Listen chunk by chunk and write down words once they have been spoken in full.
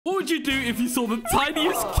What would you do if you saw the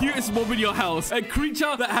tiniest, cutest mob in your house? A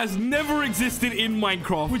creature that has never existed in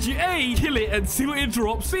Minecraft. Would you A, kill it and see what it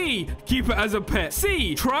drops? B, keep it as a pet?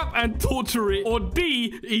 C, trap and torture it? Or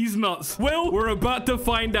D, ease nuts? Well, we're about to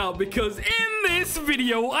find out because in this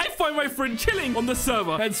video, I find my friend chilling on the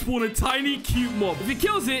server and spawn a tiny, cute mob. If he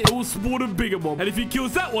kills it, it will spawn a bigger mob. And if he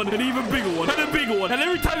kills that one, an even bigger one, and a bigger one. And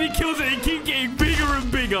every time he kills it, it keeps getting bigger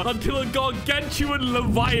and bigger until a gargantuan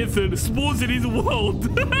Leviathan spawns in his world.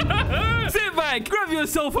 Sit back, grab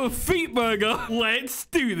yourself a feet burger. Let's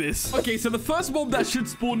do this. Okay, so the first mob that should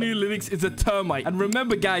spawn near Linux is a termite. And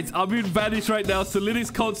remember, guys, I'm in Vanish right now, so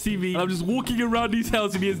Linux can't see me. And I'm just walking around his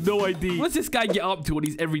house and he has no ID. What's this guy get up to on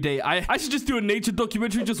his everyday? I should just do a nature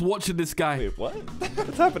documentary just watching this guy. Wait, what?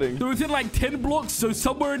 What's happening? So within like 10 blocks, so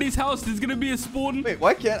somewhere in his house, there's gonna be a spawn. Wait,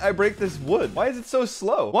 why can't I break this wood? Why is it so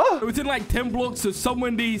slow? What? So within like 10 blocks, so somewhere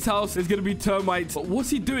in his house, there's gonna be termites. But what's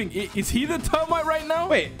he doing? Is he the termite right now?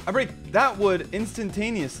 Wait, I break that wood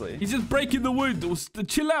instantaneously. He's just breaking the wood.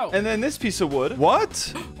 Chill out. And then this piece of wood.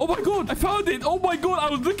 What? Oh my god, I found it. Oh my god, I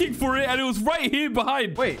was looking for it and it was right here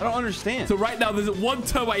behind. Wait, I don't understand. So right now, there's one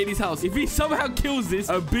termite in his house. If he somehow kills this,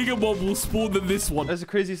 a bigger mob will spawn than this one. That's the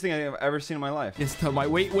craziest thing I've ever seen in my life. Yes,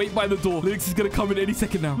 termite. Wait by the door. Linux is gonna come in any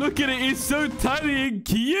second now. Look at it. It's so tiny and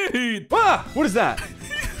cute. Ah! What is that?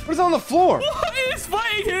 What is on the floor? What is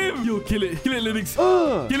fighting him? Yo, kill it. Kill it, Linux.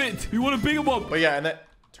 Kill it. We want a bigger mob. But yeah, and that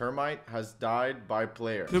termite has died by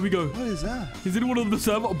player. There we go. What is that? Is anyone on the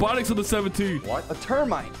server? Bionic's on the server too. What? A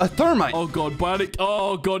termite. A thermite. Oh god, Bionic.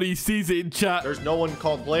 Oh god, he sees it in chat. There's no one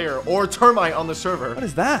called player or termite on the server. What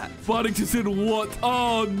is that? Bionic just said what?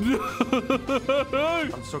 Oh no.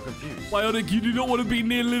 I'm so confused. Bionic, you do not want to be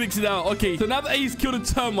near Linux now. Okay, so now that he's killed a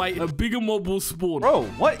termite, a bigger mob will spawn. Bro,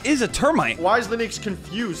 what is a termite? Why is Linux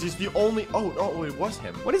confused? He's the only... Oh, it was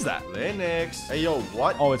him. What is that? Linux. Hey, yo,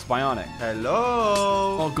 what? Oh, it's Bionic.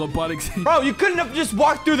 Hello. Oh god, Bionic. Bro, you couldn't have just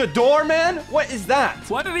walked through the door, man? What is that?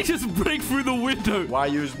 Why did he just break through the window? Why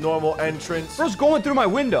use normal entrance Bro's going through my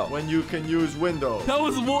window. when you can use window? That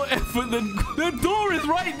was more effort than... The door is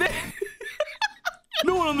right there.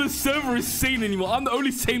 No one on this server is sane anymore. I'm the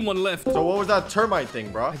only sane one left. So what was that termite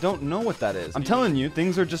thing, bro? I don't know what that is. I'm telling you,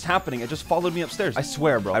 things are just happening. It just followed me upstairs. I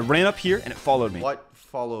swear, bro. I ran up here and it followed me. What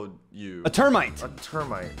followed you? A termite. A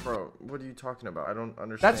termite. Bro, what are you talking about? I don't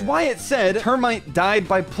understand. That's why it said termite died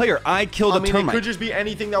by player. I killed a termite. It could just be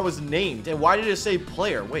anything that was named. And why did it say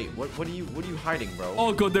player? Wait, what are you hiding, bro?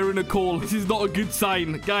 Oh god, they're in a call. This is not a good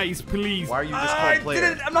sign. Guys, please. Why are you just called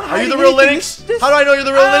player? I'm not Are you hiding the real anything. Linux? How do I know you're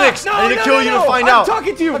the real Linux? I need to kill you to find out. I'm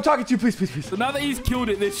talking to you. I'm talking to you. Please, please, please. So now that he's killed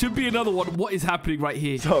it, there should be another one. What is happening right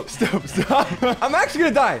here? Stop. I'm actually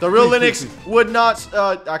gonna die. The real Linux would not,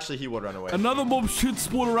 actually he would run away. Another mob should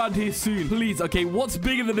spawn around here soon. Please, okay, what's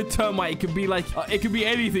bigger than a termite? It could be like, it could be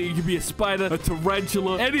anything. It could be a spider, a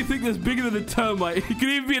tarantula, anything that's bigger than a termite. It could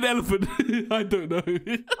even be an elephant. I don't know.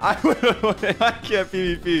 I can't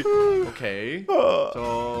PvP. Okay.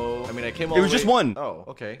 So, I mean, I came all the way. It was just one. Oh,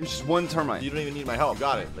 okay. It was just one termite. You don't even need my help.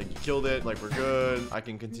 Got it. Like, you killed it. Like, we're good. I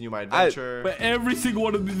can continue my adventure. But every single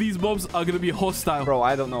one of these mobs are going to be hostile. Bro,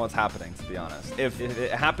 I don't know what's happening, to be honest. If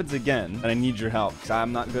it happens again, then I need your help, because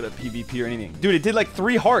I'm not good at PvP or anything. Dude, it did like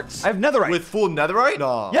 3 hearts. I have netherite. With full netherite?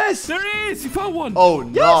 Nah. Yes. There is. You found one. Oh,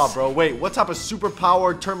 Yes. nah, bro. Wait, what type of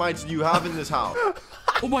super-powered termites do you have in this house?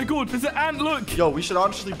 Oh my god, there's an ant, look. Yo, we should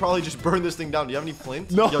honestly probably just burn this thing down. Do you have any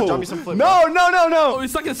flint? No. Yo, drop me some flint. No. Oh,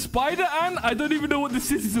 it's like a spider ant? I don't even know what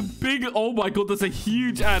this is. It's a big... Oh my god, that's a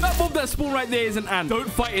huge ant. That mob that spawned right there is an ant. Don't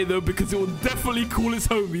fight it, though, because it will definitely call its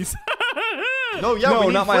homies. No, yeah, No, we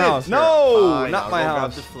need not my flint. house. Here. No, Fine, not my I'll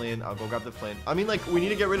house. go grab the flint. I mean, like, we need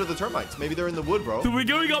to get rid of the termites. Maybe they're in the wood, bro. So we're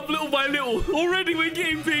going up little by little. Already we're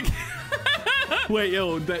getting big. Wait,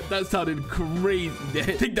 yo, that sounded crazy.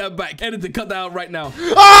 Take that back. Editor, cut that out right now.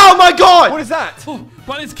 Oh my god! What is that? Oh,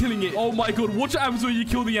 but it's killing it. Oh my god, watch what happens when you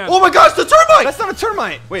kill the ant. Oh my gosh, the termite! That's not a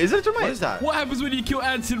termite. Wait, is it a termite? What is that? What happens when you kill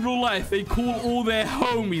ants in real life? They call all their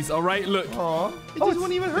homies, all right? Look. Aw. It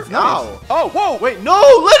doesn't even hurt me. Nice. Ow. Oh, whoa. Wait,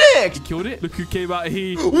 no, Linux! Killed it. Look who came out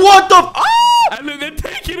here. What the f— And look, they're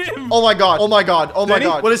taking him. Oh my god, oh my god, oh my Danny,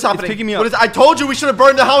 god. What is happening? it's picking me up. What is— I told you we should have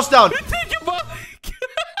burned the house down. They're taking back.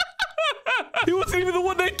 He wasn't even the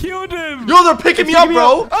one that killed him. Yo, they're picking me up,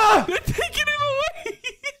 bro. Ah! They're taking him away.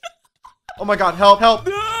 Oh my god, help, help.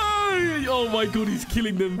 No. Oh my god, he's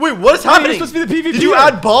killing them. Wait, what is happening? You're supposed to be the PvP. Did you guy.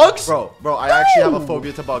 add bugs? Bro, I actually have a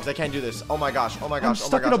phobia to bugs. I can't do this. Oh my gosh, oh my gosh, oh my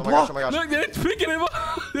stuck gosh, in a oh my gosh, oh block. my gosh. Look, they're picking him up.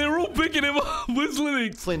 They're all picking him up. Where's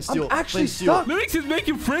Linux? Flint Steel. I'm actually Flint Steel. stuck. Linux is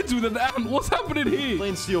making friends with an ant. What's happening here?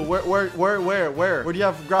 Flint Steel. Where do you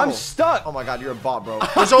have gravel? I'm stuck. Oh my god, you're a bot, bro.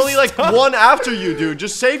 There's only like one after you, dude.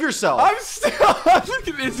 Just save yourself. I'm stuck. Look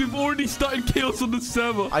at this. We've already started chaos on the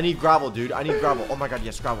server. I need gravel, dude. I need gravel. Oh my god,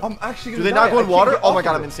 yes, gravel. I'm actually Do gonna they die. not go in I can't water? get Oh off my of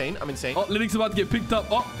god, it. I'm insane. I'm insane. Oh, Linux is about to get picked up.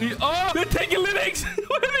 Oh, they're taking Linux.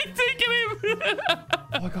 Where are they taking him?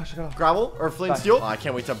 Oh my gosh, I got off. Gravel or flint steel? Oh, I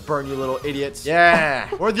can't wait to burn you little idiots. Yeah.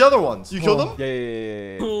 Where are the other ones? You killed them?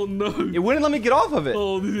 Yeah. Oh, no. It wouldn't let me get off of it.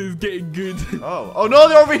 Oh, this is getting good. Oh no,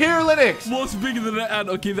 they're over here, Linux. What's bigger than the ant?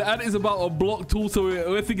 Okay, the ant is about a block tall, so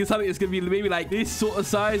we're thinking something that's gonna be maybe like this sort of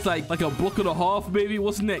size, like a block and a half, maybe.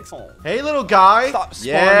 What's next? Hey, little guy. Stop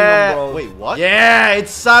spawning yeah. them, bro. Wait, what? Yeah,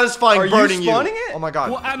 it's satisfying Are burning you spawning it? Oh my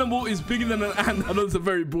god. What animal is bigger than an ant? I know it's a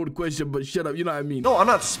very broad question, but shut up. You know what I mean? No, I'm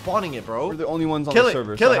not spawning it, bro. We're the only ones on Kill the it.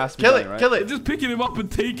 server. Kill so it. has to be Kill done, it. right? Kill They're it. just picking him up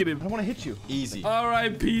and taking him. I don't want to hit you. Easy.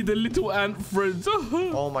 R.I.P. the little ant friends.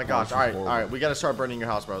 Oh my gosh. All right. We gotta start burning your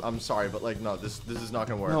house, bro. I'm sorry, but like, no, this is not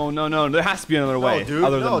gonna work. No. There has to be another way dude,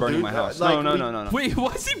 other than no, burning dude. my house. Like, No. Wait,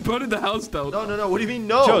 why is he burning the house down? No. What do you mean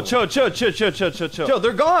no? Chill.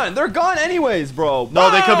 They're gone. They're gone anyways, bro.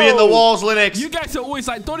 No, they could be in the walls, Linux. You guys are always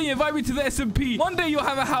like, Donnie, invite me to the SMP. One day you'll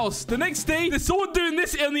have a house. The next day, there's someone doing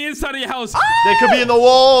this on the inside of your house. They could be in the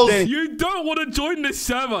walls. Danny. You don't want to join this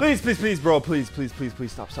server. Please, bro. Please.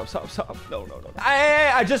 Stop. No.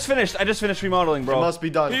 I just finished remodeling, bro. It must be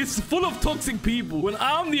done. It's full of toxic people. When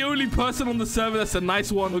I'm the only person on the server that's a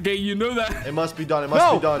nice one, okay, you know that. It must be done. It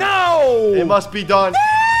must be done. No. It must be done.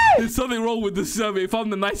 There's something wrong with the server if I'm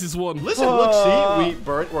the nicest one. Listen, look, see,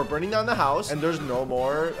 we're burning down the house, and there's no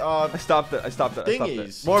more I stopped it.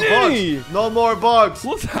 thingies. More Danny. bugs. No more bugs.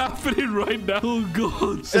 What's happening right now? Oh,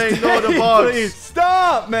 God. Say no to bugs. Please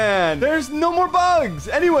stop, man. There's no more bugs.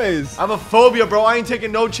 Anyways, I'm a phobia, bro. I ain't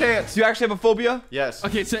taking no chance. do you actually have a phobia? Yes.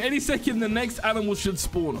 Okay, so any second, the next animal should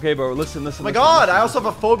spawn. Okay, bro. Listen. Oh my god, I also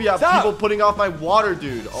have a phobia of Stop. people putting off my water,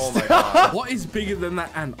 dude. Oh my god. What is bigger than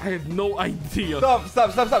that ant? I have no idea.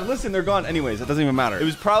 Stop. Listen, they're gone. Anyways, it doesn't even matter. It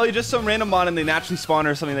was probably just some random mod and they naturally spawned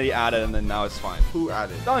or something that he added, and then now it's fine. Who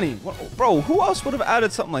added? Donnie, bro, who else would have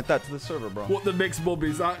added something like that to the server, bro? What the next mob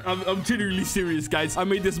is. I'm genuinely serious, guys. I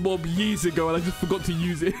made this mob years ago and I just forgot to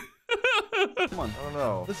use it. Come on. I don't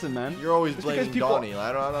know. Listen, man. You're always Just because blaming people- Donnie.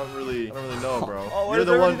 I don't really know, bro. Oh, why You're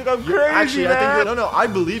does everything think I'm crazy, Actually, I man? think no. I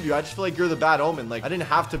believe you. I just feel like you're the bad omen. Like I didn't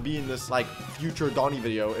have to be in this like future Donnie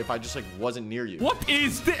video if I just like wasn't near you. What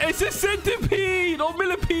is this? It's a centipede or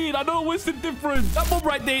millipede. I don't know what's the difference. That mob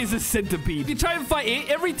right there is a centipede. You try and fight it,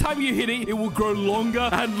 every time you hit it, it will grow longer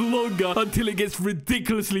and longer until it gets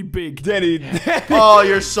ridiculously big. Danny. Oh,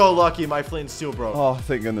 you're so lucky, my flint and steel, bro. Oh,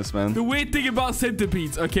 thank goodness, man. The weird thing about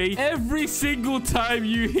centipedes, okay? Every single time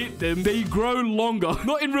you hit them, they grow longer.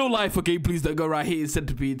 Not in real life, okay? Please don't go right here in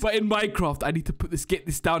centipedes. But in Minecraft, I need to get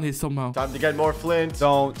this down here somehow. Time to get more flint.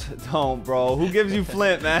 Don't, bro. Who gives you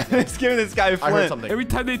flint, man? It's giving this guy flint. I heard something. Every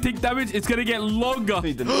time they take damage, it's gonna get longer.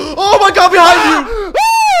 Oh my god, behind you!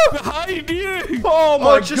 Behind you! Oh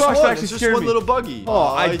my it's just gosh, one. that actually It's just scared one me. little buggy. Oh,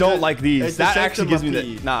 I don't like these. it's That a actually gives me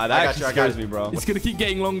centipede. the... Nah, that actually scares me, bro. It's gonna keep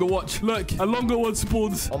getting longer, watch. Look, a longer one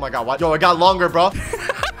spawns. Oh my god, what? Yo, I got longer, bro.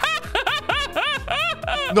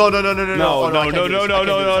 No. No.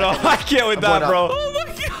 I can't with that, bro. Oh my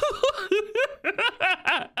god!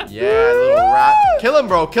 Yeah, little rat. Kill him,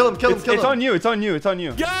 bro. Kill him. It's on you. It's on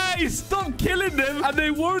you. Guys, stop killing them and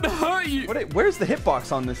they won't hurt you. Where's the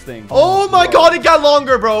hitbox on this thing? Oh my god, it got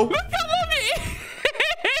longer, bro. Look how long it is!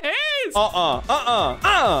 Yo!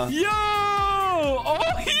 Yo! Oh,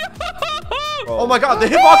 yo! Oh my god, the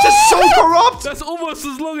hitbox is so corrupt. That's almost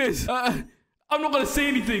as long as... I'm not gonna say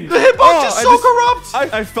anything. The hitbox is so corrupt.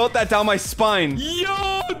 I felt that down my spine.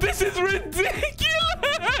 Yo, this is ridiculous.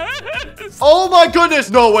 Oh my goodness.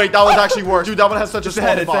 No, wait, that one's actually worse. Dude, that one has such a small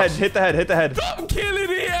It's the head. hitbox. Hit the head. Stop killing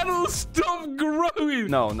it and it'll stop growing.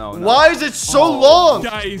 No. Why is it so long?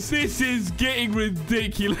 Guys, this is getting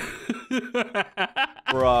ridiculous.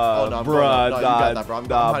 Bruh, no, bro, no, you got that, bro. I'm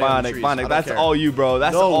hiding in the trees. I Bionic, don't that's care. all you, bro.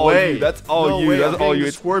 That's No all way. you. That's all No you. way. That's I'm all getting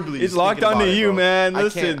you. the squirblies It's locked thinking onto about it, you, bro. man.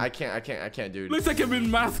 Listen. I can't, dude. Looks like I'm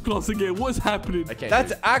in math class again. What's happening? I can't.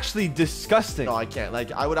 That's dude. actually disgusting. No, I can't.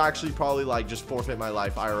 Like, I would actually probably like just forfeit my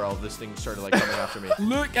life IRL if this thing started like coming after me.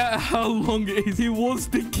 Look at how long it is. He wants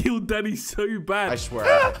to kill Danny so bad. I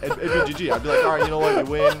swear. It'd be GG. I'd be like, all right, you know what?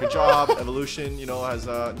 You win. Good job. Evolution, has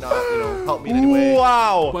not, helped me in any way.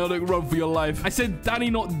 Wow. Bionic, run for your life. I said Danny,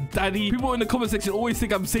 not Daddy. People in the comment section always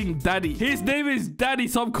think I'm saying Daddy. His name is Daddy,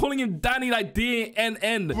 so I'm calling him Danny like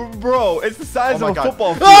D-A-N-N. Bro, it's the size of a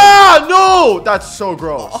football field. Ah, no! That's so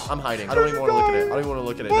gross. I'm hiding. I don't even want to look at it. I don't even want to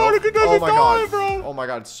look at it. Nope. Oh my god. Oh my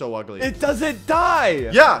god, it's so ugly. It doesn't die.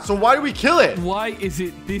 Yeah, so why do we kill it? Why is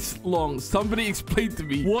it this long? Somebody explain to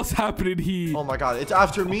me what's happening here. Oh my god, it's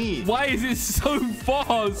after me. Why is it so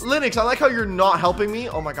fast? Linux, I like how you're not helping me.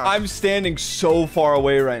 Oh my god. I'm standing so far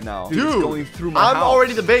away right now. Dude, it's going through my house. I'm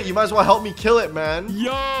already the bait. You might as well help me kill it, man.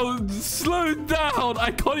 Yo, slow down.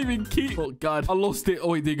 I can't even keep. Oh god, I lost it.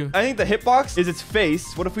 Oh wait, there you go. I think the hitbox is its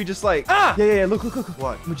face. What if we just like... Ah! Yeah. Look.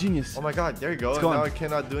 What? I'm a genius. Oh my god, there you go. And gone. now I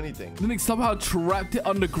cannot do anything. Linux somehow trapped it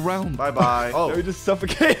underground. Bye-bye. Oh. Let me just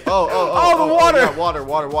suffocate. Oh, the water.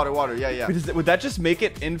 Yeah, water. Yeah. Wait, would that just make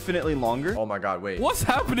it infinitely longer? Oh my god, wait. What's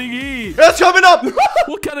happening here? It's coming up!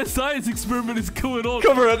 What kind of science experiment is going on?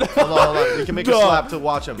 Cover it. Hold on. We can make a slap to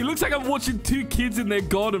watch him. It looks like I'm watching two kids in their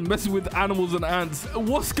garden messing with animals and ants.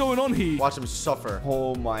 What's going on here? Watch him suffer.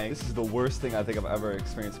 Oh my. This is the worst thing I think I've ever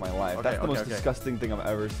experienced in my life. Okay, That's the most okay. disgusting thing I've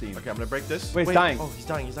ever seen. Okay, I'm gonna break this. Wait, it's dying. Oh, he's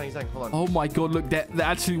dying. Hold on. Oh my god, look, they're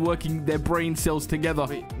actually working their brain cells together.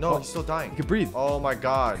 Wait, no, he's still dying. You can breathe. Oh my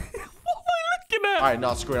god. What am I looking at? Alright,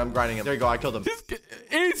 no, screw it. I'm grinding him. There you go. I killed him.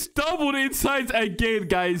 It's doubled in size again,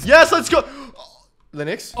 guys. Yes, let's go.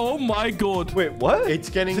 Linux. Oh my god. Wait, what? It's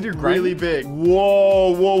getting Is it your really grinding? big.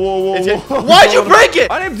 Whoa. Why'd you break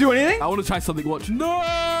it? I didn't do anything. I want to try something. Watch.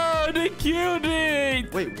 No, they killed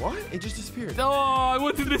it. Wait, what? It just disappeared. Oh, I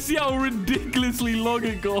wanted to see how ridiculously long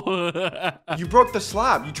it got. You broke the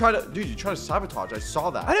slab. You tried to sabotage. I saw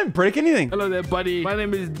I that. didn't break anything. Hello there, buddy. My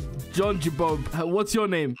name is John Jabob. What's your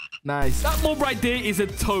name? Nice. That mob right there is a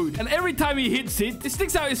toad. And every time he hits it, it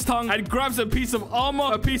sticks out its tongue and grabs a piece of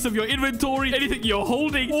armor, a piece of your inventory, anything you're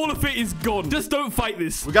holding. All of it is gone. Just don't fight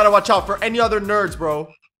this. We gotta watch out for any other nerds,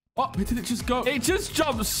 bro. Oh, where did it just go? It just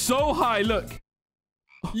jumped so high. Look.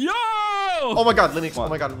 Yo! Oh my god, Linux. Oh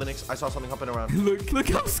my god, Linux. I saw something hopping around. Look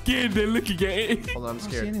how scared they're looking at it. Hold on, I'm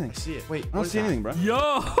scared. see anything. I see it. Wait, I don't see anything, bro. Yo!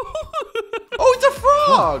 Oh, it's a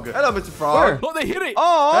frog. Hello, Mr. Frog. Oh, they hit it.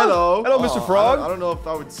 Oh, hello, Mr. Oh, Frog. I don't know if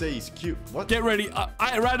I would say he's cute. What? Get ready.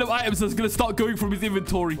 Random items that's gonna start going from his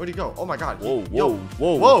inventory. Where'd he go? Oh my god.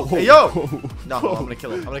 Whoa. Hey, yo. No, I'm gonna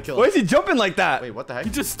kill him. Why is he jumping like that? Wait, what the heck?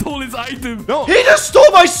 He just stole his item. No. He just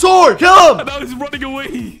stole my sword. Kill him. And now he's running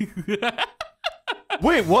away.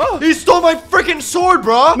 Wait, what? He stole my freaking sword,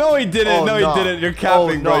 bro. No, he didn't. Oh, no, he didn't. You're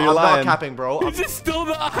capping, bro. You're I'm lying. not capping, bro. He just stole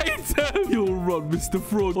the item. You'll run, Mr.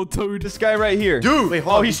 Frog or Toad. This guy right here. Dude. Wait,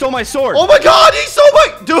 hold Oh, on. he stole my sword. Oh my god, he stole my...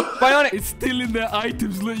 Dude. Bionic. It's still in their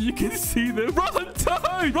items. Look, you can see them. Run,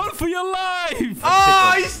 Toad. Run for your life.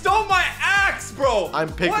 Oh, he stole my axe, bro. I'm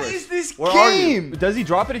pickless. What is this Where are you? game? Does he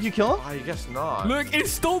drop it if you kill him? I guess not. Look, it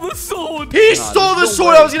stole the sword. He stole the there's no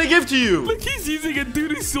sword way. I was gonna give to you. Look, he's using a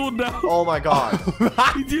duty sword now. Oh my god.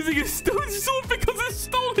 He's using a stone sword because it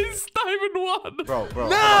stole his diamond one. Bro.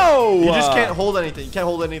 No. You just can't hold anything. You can't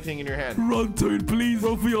hold anything in your hand. Run, Toad, please.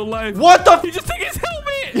 Run for your life. What the... He just took his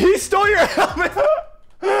helmet. He stole your helmet.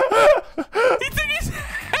 He took his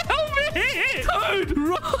helmet. Toad,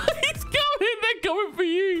 run. He's coming. They're coming for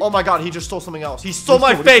you. Oh my god, he just stole something else. He stole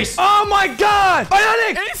my face. Oh my god.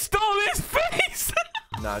 Bionic. He stole his face.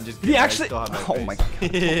 Nah, I'm just He kidding. I actually. still have my Oh face. my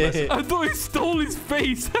god. I thought he stole his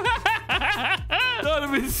face. That would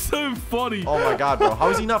have been so funny. Oh my god, bro. How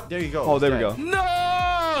is he not? There you go. Oh, He's there we dead. go.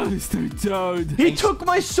 No, Mr. Toad. He took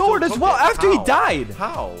my sword as took well it. after he How? died.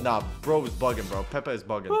 How? Nah, bro is bugging, bro. Peppa is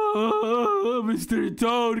bugging. Oh, Mr.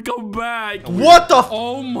 Toad, come back. What the f-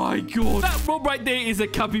 Oh my god. That mob right there is a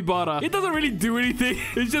capybara. It doesn't really do anything.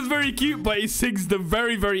 It's just very cute, but it sings the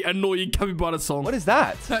very, very annoying capybara song. What is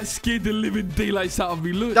that? That scared the living daylights out of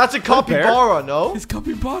me. Look. That's a capybara, no? It's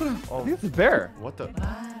capybara. I think it's a bear. What the?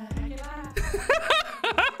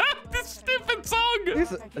 This stupid song. I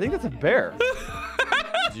think that's a bear.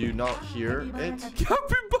 Do you not hear it?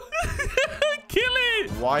 Capybara. Kill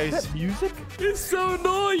it. Why is... Music? It's so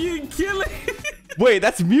annoying. Kill it. Wait,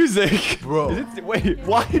 that's music. Bro. Is it, wait,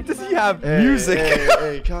 why does he have Hey, music?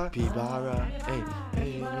 Hey, capybara. Hey,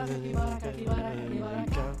 capybara.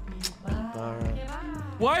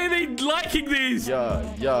 Why are they liking these?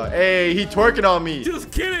 Yeah. Hey, he twerking on me.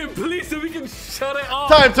 Just kill him, please, so we can shut it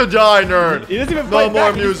off. Time to die, nerd. He doesn't even No fight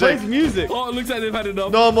more back, he just music. plays music. Oh, it looks like they've had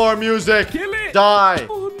enough. No more music. Kill it. Die.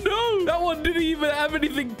 Oh no, that one didn't even have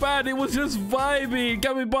anything bad. It was just vibing.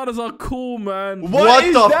 Capybaras are cool, man. What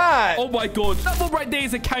is the- that? Oh my god, that one right there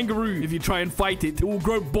is a kangaroo. If you try and fight it, it will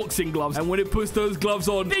grow boxing gloves. And when it puts those gloves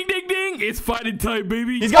on, ding, ding, ding, it's fighting time,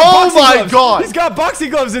 baby. He's got Oh boxing my gloves. God. He's got boxing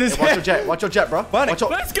gloves in his Watch your hand. jet. Watch your jet, bro. Funny. Watch your...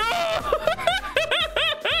 Let's go.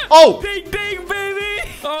 Oh! Ding, ding, baby.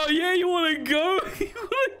 Oh yeah, you want to go? You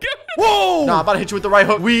want to go? Whoa! Nah, I'm about to hit you with the right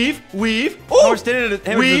hook. Weave. Oh, Oh! we're standing at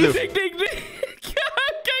a Weave. Ding, ding, ding.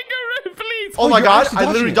 Kangaroo, please. Oh my you're god, actually I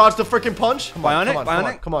literally dodging it. dodged the freaking punch. Come on, Bionic? come on,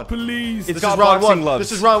 Bionic? come on. Please. It's This got is round boxing 1. gloves.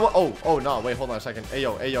 This is round 1. Oh, no, wait, hold on a second.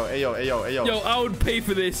 Ayo, ayo, ayo, ayo, ayo. Yo, I would pay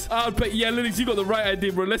for this. I would pay. Yeah, Linux, you got the right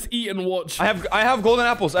idea, bro. Let's eat and watch. I have golden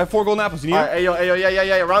apples. I have 4 golden apples. You need All right, ayo, ayo,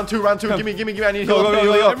 yeah. Round 2. Give me. I need to heal up.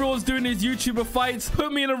 Go. Everyone's doing these YouTuber fights.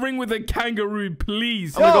 Put me in a ring with a kangaroo,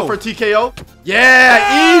 please. I'm gonna go for a TKO.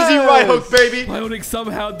 Yeah, easy right hook, baby. Bionic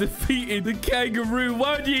somehow defeated the kangaroo.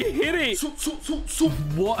 Why would you hit it?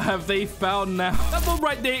 What have they found now? That one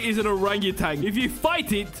right there is an orangutan. If you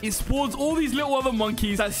fight it, it spawns all these little other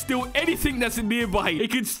monkeys that steal anything that's nearby.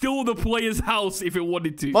 It could steal the player's house if it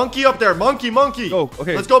wanted to. Monkey up there, monkey. Go,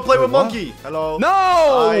 okay. Let's go play with what? Monkey. Hello. No!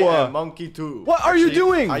 I am Monkey too. What are you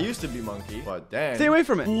doing? I used to be Monkey, but damn. Stay away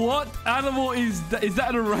from it. What animal is that? Is that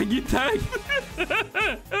an orangutan?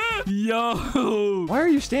 Yo. Why are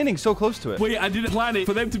you standing so close to it? Wait, I didn't plan it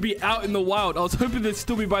for them to be out in the wild. I was hoping they'd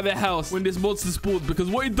still be by their house when this monster spawns, because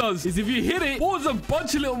what it does is if you hit it, spawns a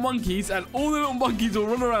bunch of little monkeys, and all the little monkeys will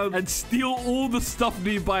run around and steal all the stuff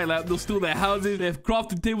nearby. Like, they'll steal their houses, their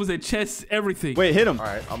crafting tables, their chests, everything. Wait, hit him. All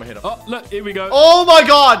right, I'm gonna hit him. Oh, look, here we go. Oh my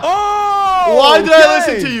god! Oh! Why did I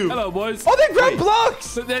listen to you? Hello, boys. Oh, they grabbed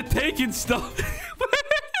blocks! But they're taking stuff.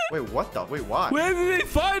 Wait, what the? Wait, why? Where did they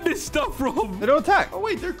find this stuff from? They don't attack. Oh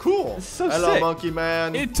wait, they're cool. This is so Hello, sick. Monkey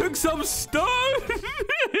Man. It took some stone.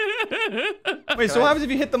 Wait, so what happens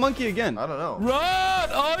if you hit the monkey again? I don't know. Run!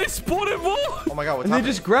 Oh, they spawning more. Oh my god, what's And they happening?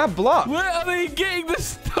 just grab blocks. Where are they getting the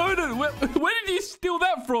stone? Where did you steal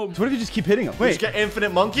that from? So what if you just keep hitting them? Just Wait. get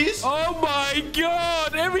infinite monkeys? Oh my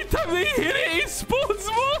god! Every time they hit it, it spawns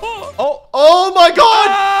more! Oh my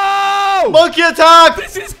god! Oh! Monkey attack!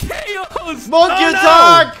 This is chaos! Monkey Oh, no!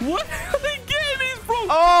 attack! What are they getting these from?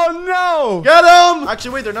 Oh no! Get him!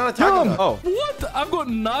 Actually, wait, they're not attacking us. Oh. What? I've got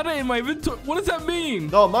nada in my inventory. What does that mean?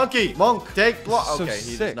 No, Monkey! Monk, take block. So Okay, he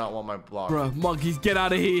sick. does not want my block. Bro, monkeys, get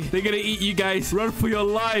out of here. They're gonna eat you guys. Run for your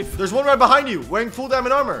life. There's one right behind you, wearing full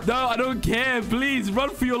diamond armor. No, I don't care. Please, run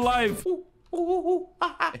for your life.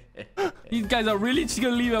 These guys are really just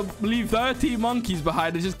gonna leave 30 monkeys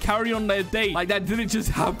behind and just carry on their day. Like that didn't just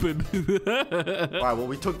happen. Alright, well,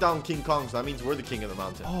 we took down King Kong, so that means we're the king of the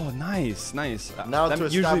mountain. Oh, nice. Now that to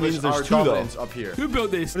usually establish means there's our 2 though. dominance up here. Who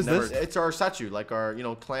built this? What is Never, this? it's our statue, like our,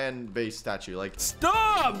 clan-based statue. Like,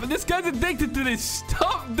 Stop! This guy's addicted to this.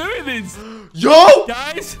 Stop doing this. yo!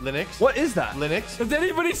 Guys, Linux? What is that? Linux? does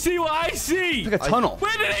anybody see what I see? It's like a tunnel.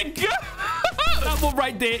 Where did it go? That one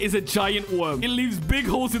right there is a giant worm. It leaves big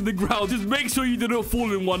holes in the ground. Just make sure you do not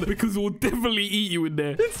fall in one, because it will definitely eat you in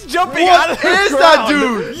there. It's jumping out What of the is that,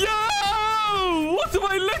 ground. dude? Yo! What am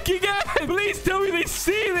I looking at? Please tell me they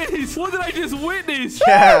see this. What did I just witness?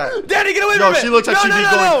 Yeah. Danny, get away Yo, from it! she looks like she'd be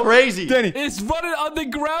going crazy. Danny, It's running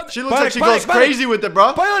underground. She looks Bionic, like she goes Bionic. crazy with it,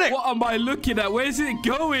 bro. Bionic! What am I looking at? Where's it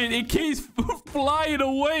going? It keeps flying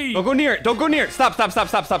away. Don't go near it. Don't go near it. Stop.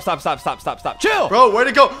 Chill! Bro, where'd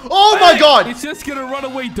it go? Oh my god! It's just gonna run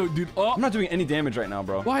away. Don't do. Oh, I'm not doing any damage right now,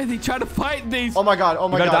 bro. why are they trying to fight these? Oh my god, oh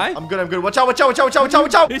my You god. gonna die? I'm good. Watch out.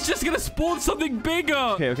 It's just gonna spawn something bigger.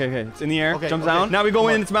 Okay. It's in the air. Okay, Jumps okay. down. Now we go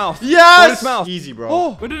in its mouth. Go in Yes! its mouth. Easy, bro.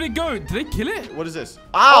 Oh. Where did it go? Did they kill it? What is this?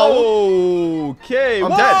 Ow! Okay. I'm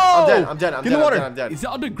Whoa! dead. I'm Get in the water. dead. Is it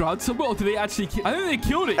underground somewhere, or did they actually kill? I think they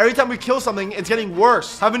killed it. Every time we kill something, it's getting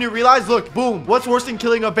worse. Haven't you realized? Look, boom. What's worse than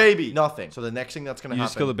killing a baby? Nothing. So the next thing that's gonna You happen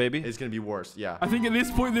just kill the baby? is gonna be worse. Yeah. I think at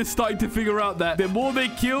this point they're starting to figure out that the more they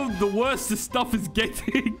kill, the worse the stuff is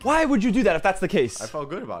getting. Why would you do that if that's the case? I felt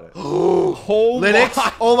good about it. Hold Linux.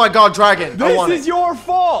 on. Oh my god, dragon. I This want is it. your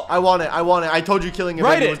fault. I want it. I told you killing a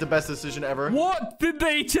Write baby it. was the best decision ever. What did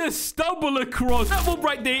they just stumble across? That one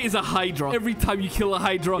right there is a Hydra. Every time you kill a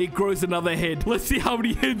Hydra, it grows another head. Let's see how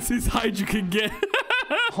many heads this Hydra can get.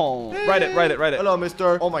 Oh. Write it. Hello,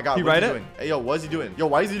 mister. Oh my god. He what's write he it? doing? Hey, yo, what is he doing? Yo,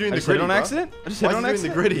 why is he doing I the just hit gritty, it on bro? accident? I just Why hit it on is he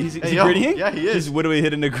doing accident? the gritty? He's Hey, he yo. grittying? Yeah, he is. He's widdowing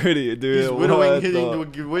hitting the gritty, dude. He's widowing What hitting the-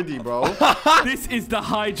 the gritty, bro. This is the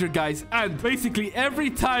Hydra, guys. And basically, every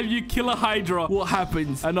time you kill a Hydra, what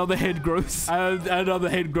happens? Another head grows. And another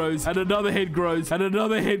head grows. And another head grows. And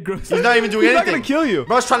another head grows. He's not even doing He's not anything. gonna kill you.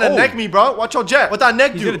 Bro's trying to Oh. neck me, bro. Watch your jet. What that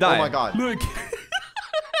neck He's do? gonna die. Oh my god. Look,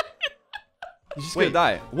 He's just Wait,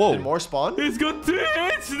 gonna die. Whoa. Did more spawn? it's got 2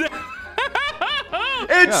 heads now.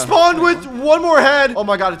 It Yeah. spawned with one more head. Oh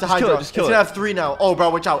my god, it's a Just kill Hydra. it, just kill It's it. gonna have 3 now. Oh, bro,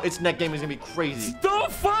 watch out. Its neck game is gonna be crazy.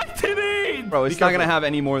 Stop fighting it. Bro, it's Be not careful. gonna have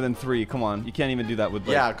any more than 3. Come on. You can't even do that with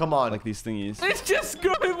like, Yeah, come on. like these thingies. It's just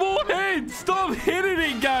growing more heads. Stop hitting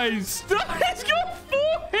it, guys. Stop. It's got 4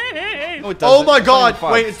 heads. No, it Oh doesn't. my It's not even god.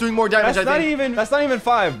 5. Wait, it's doing more damage, That's I not think. even. That's not even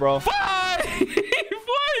 5, bro. 5. Why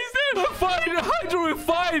is there a fighting Hydra with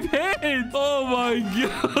 5 heads? Oh my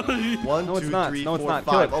god. 1, No, it's 2, not. 3, No, it's 4, not.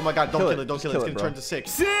 Kill 5. it. Oh my god, don't kill it. Don't Just kill it. It's gonna bro. turn to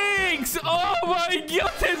 6. 6. Oh my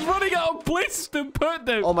god. It's running out of place to put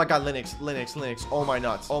them. Oh my god, Linux. Oh my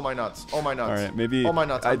nuts. Oh my nuts. Oh my nuts. All right, maybe. Oh my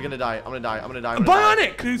nuts. I'm gonna die. I'm gonna die. I'm gonna die. I'm gonna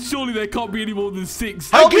die. Bionic. Surely there can't be any more than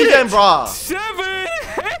 6. Help me then, brah. 7.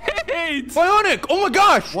 8. Bionic. Oh my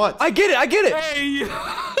gosh. What? I get it. I get it. Hey.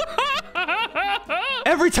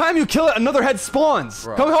 Every time you kill it, another head spawns.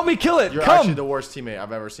 Bro. Come help me kill it. You're Come. actually the worst teammate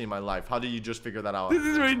I've ever seen in my life. How did you just figure that out? This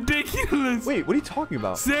is ridiculous. Wait, what are you talking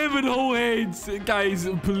about? 7 whole heads. Guys,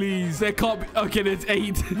 please. There can't be. Okay, there's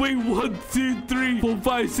 8. Wait, 1, 2, 3, 4,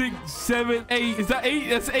 5, 6, 7, 8. Is that 8?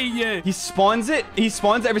 That's 8, yeah. He spawns it. He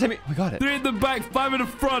spawns it every time. We got it. 3 in the back, 5 in the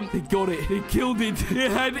front. They got it. They killed it.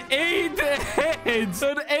 It had 8 heads.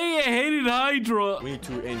 An 8-headed Hydra. We need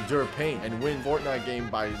to endure pain and win Fortnite game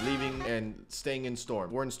by leaving and staying in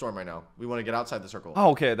Storm. We're in Storm right now. We want to get outside the circle. Oh,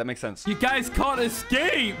 okay, that makes sense. You guys can't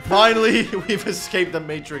escape. Finally, we've escaped the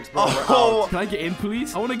Matrix, bro. We're out. Can I get in,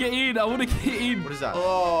 please? I want to get in. I want to get in. What is that?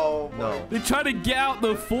 Oh No. They're trying to get out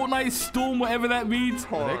the Fortnite storm, whatever that means.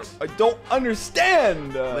 Linux? I don't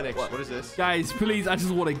understand. Linux, what is this? Guys, please, I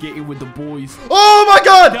just want to get in with the boys. Oh my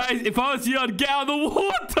god! Guys, if I was you, I'd get out of the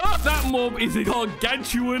water. That mob is a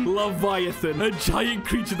gargantuan leviathan, a giant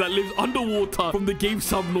creature that lives underwater from the game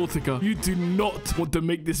Subnautica. You do not want to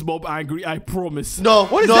make this mob angry, I promise. No,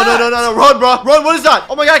 What is no, that? no, run, bro, run, what is that?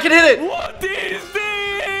 Oh my god, I can hit it! What is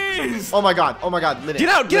this? Oh my god, Linux. Get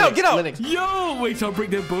out, get out, get out. Linux. Yo, wait, shall I break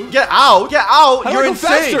their boat? Get out, How do I you're go insane!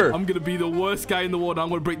 faster? I'm going to be the worst guy in the world. I'm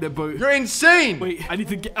going to break their boat. You're insane! Wait, I need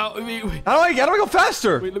to get out. Wait, How do I go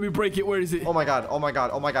faster? wait, let me break it. Where is it? Oh my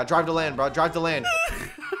god, drive to land, bro, drive to land.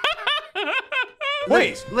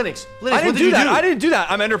 Wait. Linux, I what didn't did you do that. do? I didn't do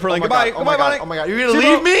that. I'm ender pearling. Goodbye. Oh my Goodbye, god, Bionic. oh my god, you're gonna See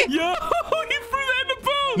you, leave me? Yo, he threw that in the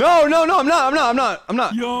boat. No, I'm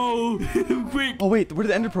not. Yo, quick. Oh wait, where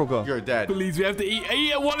did the ender pearl go? You're dead. Please, we have to eat.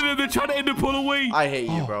 One of them, they're trying to end the pull away. I hate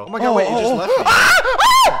you, bro. Oh my god, wait, you just left me.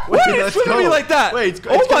 Why did you let's swim at me go. like that? Wait, it's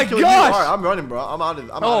oh my gonna kill you. gosh. All right, I'm running, bro. I'm out of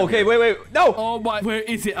Oh, okay, wait. No. Oh my, where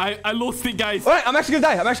is it? I lost it, guys. All right, I'm actually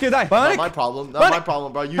gonna die. Not Bionic. my problem. Bionic. My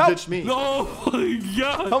problem, bro. You Help. ditched me. Oh my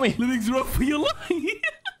god. Help me. Living's rough for your life.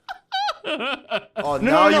 Oh, No,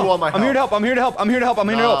 now you want my help. I'm here to help. I'm here to help.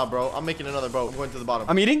 Nah, bro. I'm making another boat. I'm going to the bottom.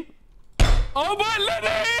 I'm eating. Oh my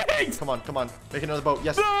Linux! Come on. Make another boat.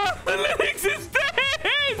 Yes. No, Linux is dead!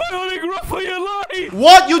 Bionic rough for your life!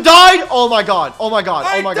 What? You died? Oh my god. Oh my god.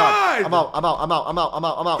 I Oh my god. died. I'm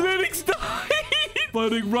out. Linux died!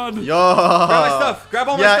 Bionic run! Yo. Grab my stuff. Grab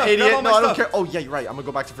all my stuff. Yeah, Grab idiot. all my No, I don't stuff. care. Oh, yeah, you're right. I'm gonna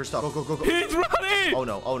go back to first stuff. Go. He's running! Oh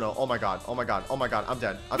no. Oh my god. Oh my god. I'm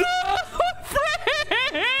dead. No,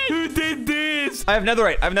 friend! Who did this? I have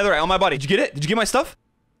netherite on my body. Did you get it? Did you get my stuff?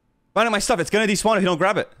 Bionic, my stuff. It's gonna despawn if you don't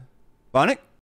grab it. Bionic?